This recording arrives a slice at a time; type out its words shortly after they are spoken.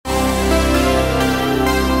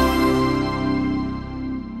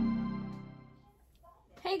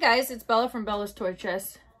guys, it's Bella from Bella's Toy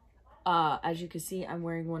Chest. As you can see, I'm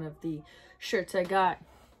wearing one of the shirts I got.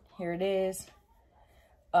 Here it is.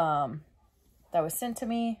 That was sent to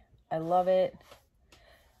me. I love it.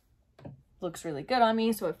 Looks really good on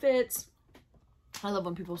me, so it fits. I love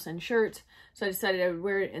when people send shirts, so I decided I would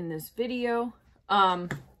wear it in this video.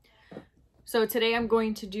 So today I'm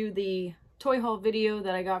going to do the toy haul video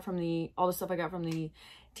that I got from all the stuff I got from the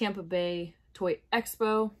Tampa Bay Toy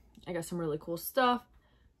Expo. I got some really cool stuff,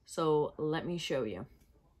 so let me show you.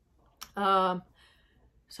 So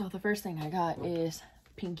the first thing I got is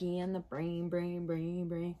Pinky and the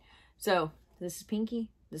Brain. So this is Pinky,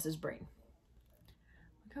 this is Brain.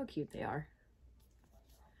 Look how cute they are.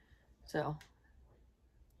 So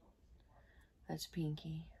that's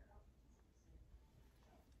Pinky.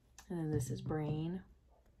 And then this is Brain.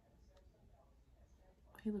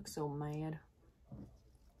 He looks so mad.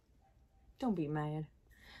 Don't be mad.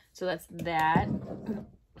 So that's that.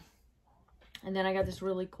 And then I got this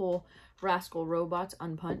really cool Rascal Robots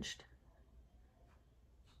Unpunched.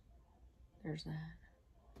 There's that.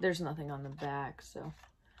 There's nothing on the back, so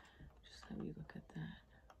just have you look at that.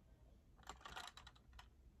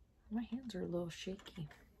 My hands are a little shaky.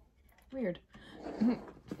 Weird.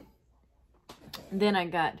 Then I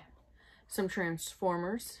got some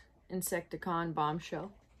Transformers Insecticon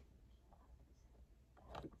Bombshell.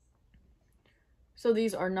 So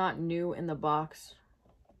these are not new in the box.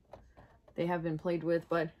 They have been played with,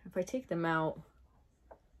 but if I take them out,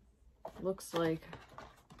 it looks like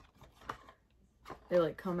they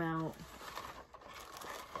like come out.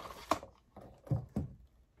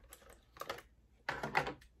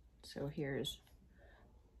 So here's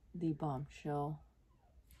the Bombshell.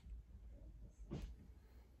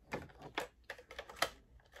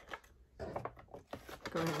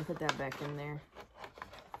 Go ahead and put that back in there.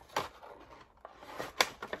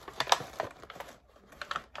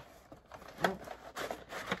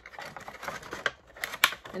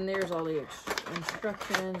 And there's all the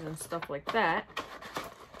instructions and stuff like that.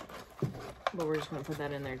 But we're just going to put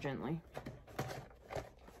that in there gently.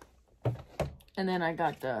 And then I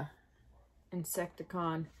got the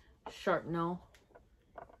Insecticon Sharpnel.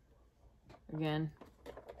 Again.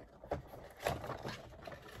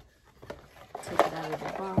 Take it out of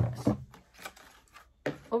the box.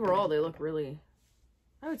 Overall, they look really,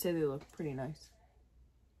 I would say they look pretty nice.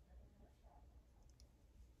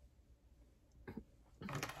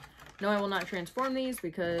 No, I will not transform these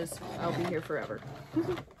because I'll be here forever.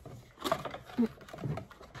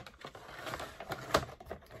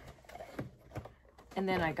 And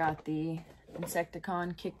then I got the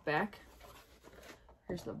Insecticon Kickback.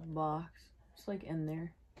 Here's the box. It's like in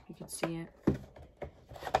there. You can see it.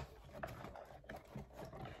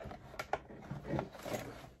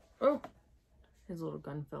 Oh, his little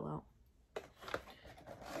gun fell out.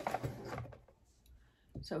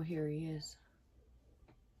 So here he is.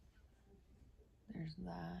 There's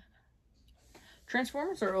that.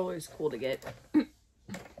 Transformers are always cool to get.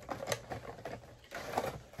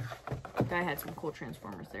 Guy had some cool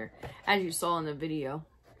Transformers there, as you saw in the video.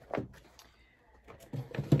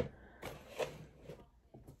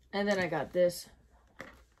 And then I got this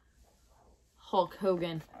Hulk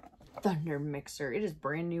Hogan Thunder Mixer. It is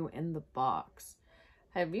brand new in the box.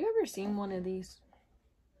 Have you ever seen one of these?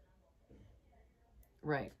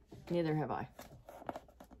 Right. Neither have I.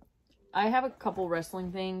 I have a couple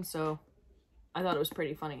wrestling things, so I thought it was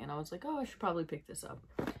pretty funny. And I was like, oh, I should probably pick this up.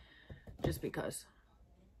 Just because.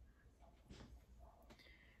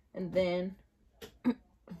 And then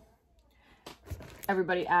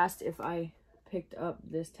everybody asked if I picked up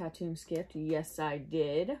this Tattooed Skipped. Yes, I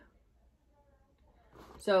did.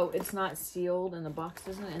 So it's not sealed and the box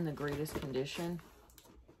isn't in the greatest condition.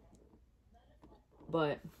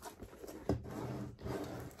 But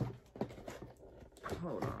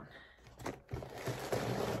hold on.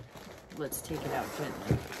 Let's take it out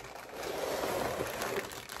gently.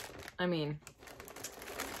 I mean,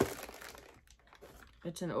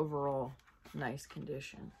 it's an overall nice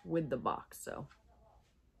condition with the box, so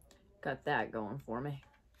got that going for me.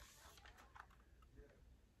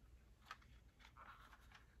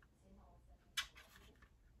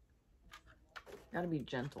 Gotta be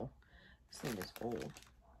gentle. This thing is old.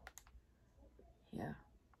 Yeah.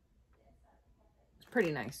 It's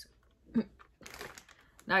pretty nice.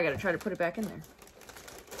 Now I gotta try to put it back in there.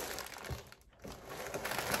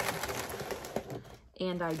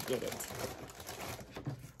 And I did it.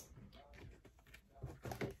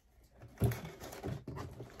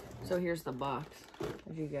 So here's the box,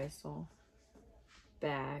 as you guys saw.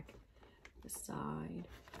 Back, the side.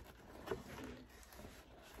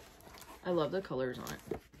 I love the colors on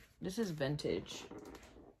it. This is vintage.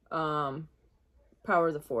 Power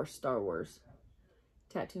of the Force, Star Wars.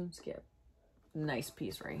 Tattoo skip. Nice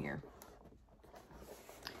piece right here.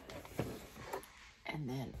 And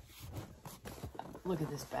then, look at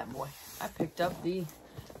this bad boy. I picked up the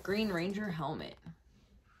Green Ranger helmet.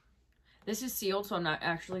 This is sealed, so I'm not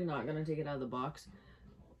gonna take it out of the box.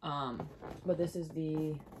 But this is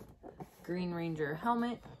the Green Ranger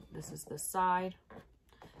helmet. This is the side.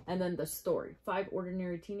 And then the story. 5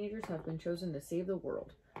 ordinary teenagers have been chosen to save the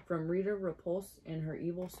world from Rita Repulse and her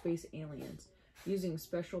evil space aliens. Using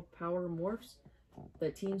special power morphs, the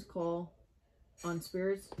teens call on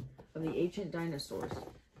spirits of the ancient dinosaurs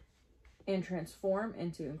and transform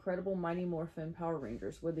into incredible Mighty Morphin Power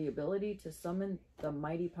Rangers with the ability to summon the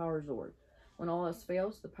Mighty Power Zord. When all else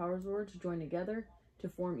fails, the Power Zords join together to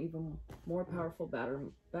form even more powerful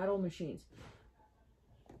battle machines.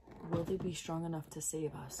 Will they be strong enough to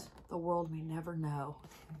save us? The world may never know.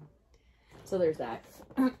 So there's that.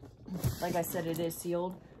 Like I said, it is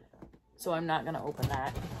sealed, so I'm not going to open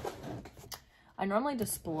that. I normally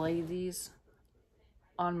display these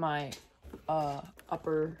on my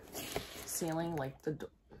upper ceiling, like let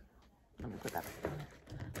me put that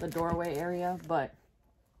the doorway area, but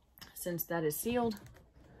since that is sealed,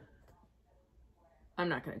 I'm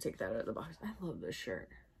not going to take that out of the box. I love this shirt.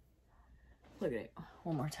 Look at it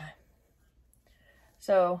one more time.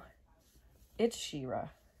 So it's She-Ra.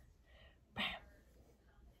 Bam.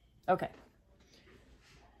 Okay.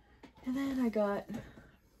 And then I got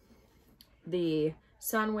the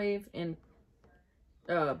Soundwave and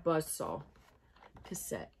Buzzsaw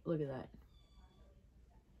cassette. Look at that.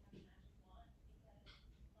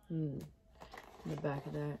 The back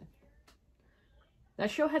of that.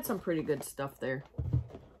 That show had some pretty good stuff there.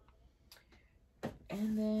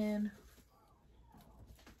 And then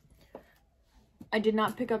I did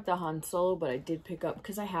not pick up the Han Solo, but I did pick up,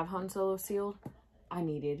 because I have Han Solo sealed, I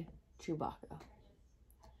needed Chewbacca.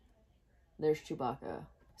 There's Chewbacca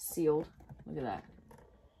sealed. Look at that.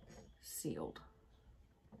 Sealed.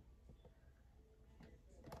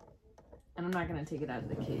 And I'm not going to take it out of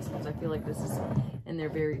the case because I feel like this is in there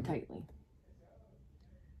very tightly.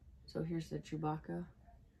 So here's the Chewbacca.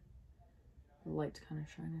 The light's kind of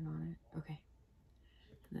shining on it. Okay.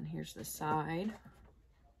 And then here's the side.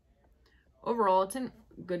 Overall, it's in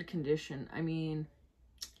good condition. I mean,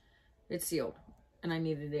 it's sealed. And I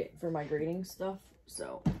needed it for my grading stuff.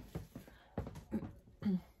 So.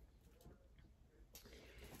 And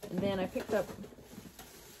then I picked up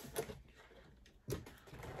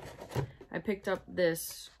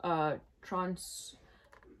this Tron's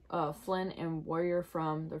Flynn and Warrior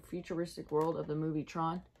from the futuristic world of the movie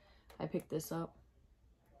Tron. I picked this up.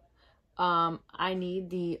 I need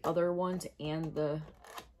the other ones and the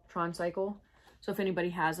Tron cycle. So if anybody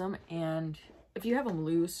has them, and if you have them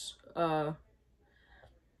loose,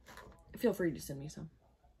 feel free to send me some.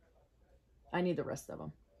 I need the rest of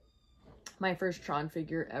them. My first Tron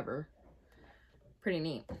figure ever. Pretty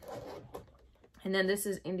neat. And then this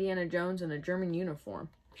is Indiana Jones in a German uniform.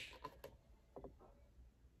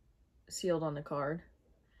 Sealed on the card.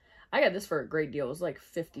 I got this for a great deal. It was like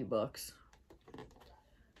 50 bucks.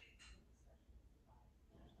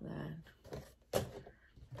 That.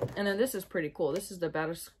 And then this is pretty cool. This is the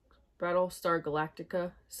Battlestar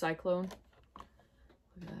Galactica Cyclone.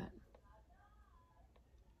 Look at that.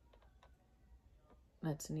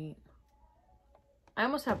 That's neat. I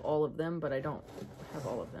almost have all of them, but I don't have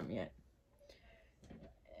all of them yet.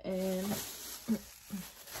 And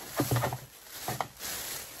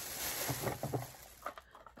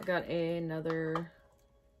I got another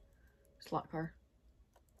slot car.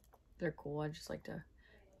 They're cool. I just like to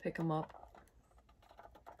pick them up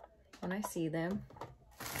when I see them.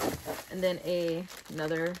 And then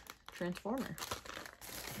another Transformer.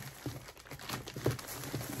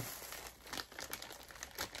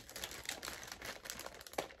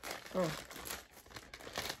 Oh, you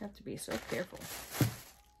have to be so careful.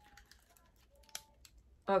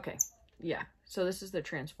 Okay, yeah, so this is the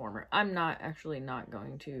Transformer. I'm not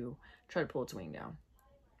going to try to pull its wing down.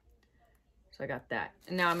 So I got that.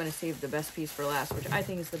 And now I'm going to save the best piece for last, which I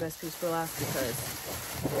think is the best piece for last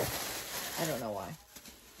because I don't know why.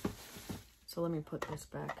 So let me put this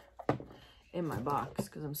back in my box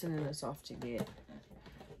because I'm sending this off to get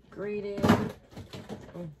graded.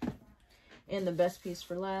 Oh. And the best piece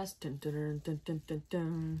for last. Dun, dun, dun, dun, dun,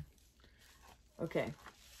 dun. Okay.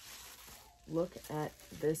 Look at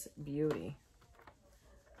this beauty.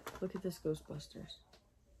 Look at this Ghostbusters.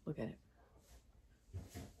 Look at it.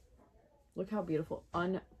 Look how beautiful.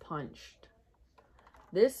 Unpunched.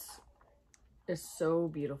 This is so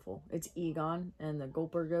beautiful. It's Egon and the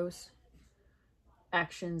Gulper Ghost.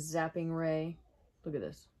 Action Zapping Ray. Look at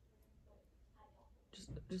this.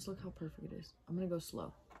 Just look how perfect it is. I'm gonna go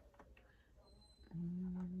slow.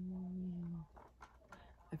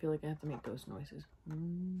 I feel like I have to make ghost noises.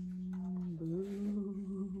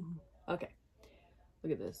 Okay,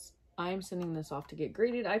 look at this. I'm sending this off to get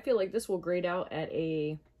graded. I feel like this will grade out at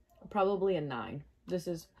probably a 9. This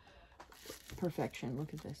is perfection.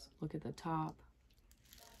 Look at this. Look at the top.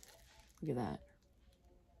 Look at that.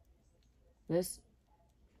 This,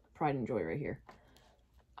 pride and joy right here.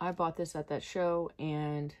 I bought this at that show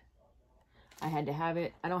and I had to have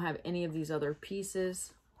it. I don't have any of these other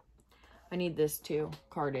pieces. I need this too,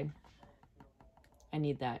 carded. I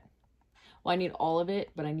need that. Well, I need all of it,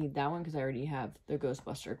 but I need that one because I already have the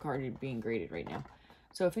Ghostbuster carded being graded right now.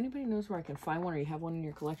 So if anybody knows where I can find one or you have one in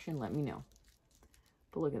your collection, let me know.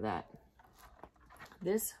 But look at that.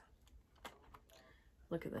 This,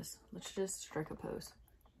 look at this. Let's just strike a pose.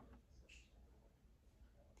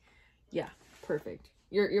 Yeah, perfect.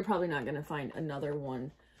 You're probably not going to find another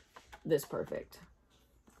one this perfect.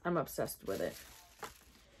 I'm obsessed with it.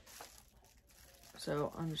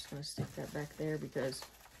 So I'm just going to stick that back there because,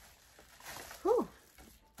 whew.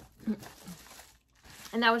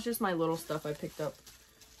 And that was just my little stuff I picked up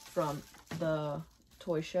from the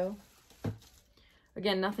toy show.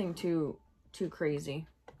 Again, nothing too crazy.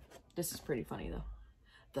 This is pretty funny though.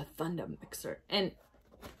 The Thunder Mixer. And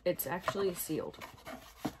it's actually sealed.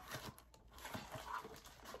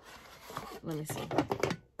 Let me see.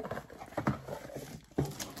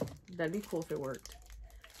 That'd be cool if it worked.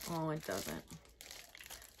 Oh, it doesn't.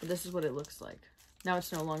 But this is what it looks like. Now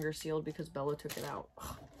it's no longer sealed because Bella took it out.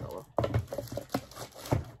 Ugh, Bella.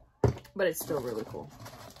 But it's still really cool.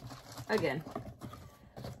 Again,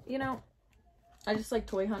 you know, I just like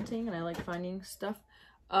toy hunting and I like finding stuff.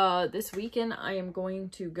 This weekend I am going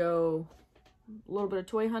to go a little bit of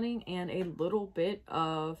toy hunting and a little bit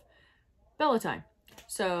of Bella time.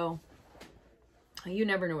 So you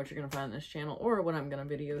never know what you're going to find on this channel or what I'm going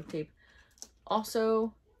to videotape.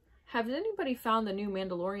 Also, has anybody found the new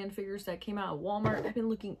Mandalorian figures that came out at Walmart? I've been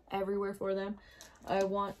looking everywhere for them. I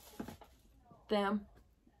want them.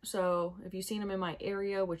 So if you've seen them in my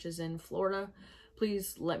area, which is in Florida,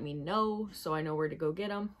 please let me know so I know where to go get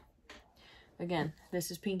them. Again,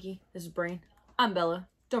 this is Pinky. This is Brain. I'm Bella.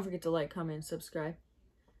 Don't forget to like, comment, and subscribe.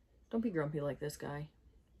 Don't be grumpy like this guy.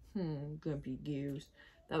 Grumpy goose.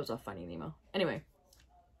 That was a funny Nemo. Anyway,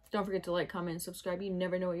 don't forget to like, comment, and subscribe. You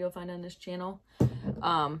never know what you'll find on this channel.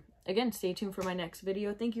 Again, stay tuned for my next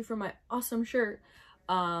video. Thank you for my awesome shirt.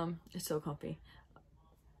 It's so comfy.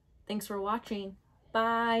 Thanks for watching.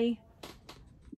 Bye.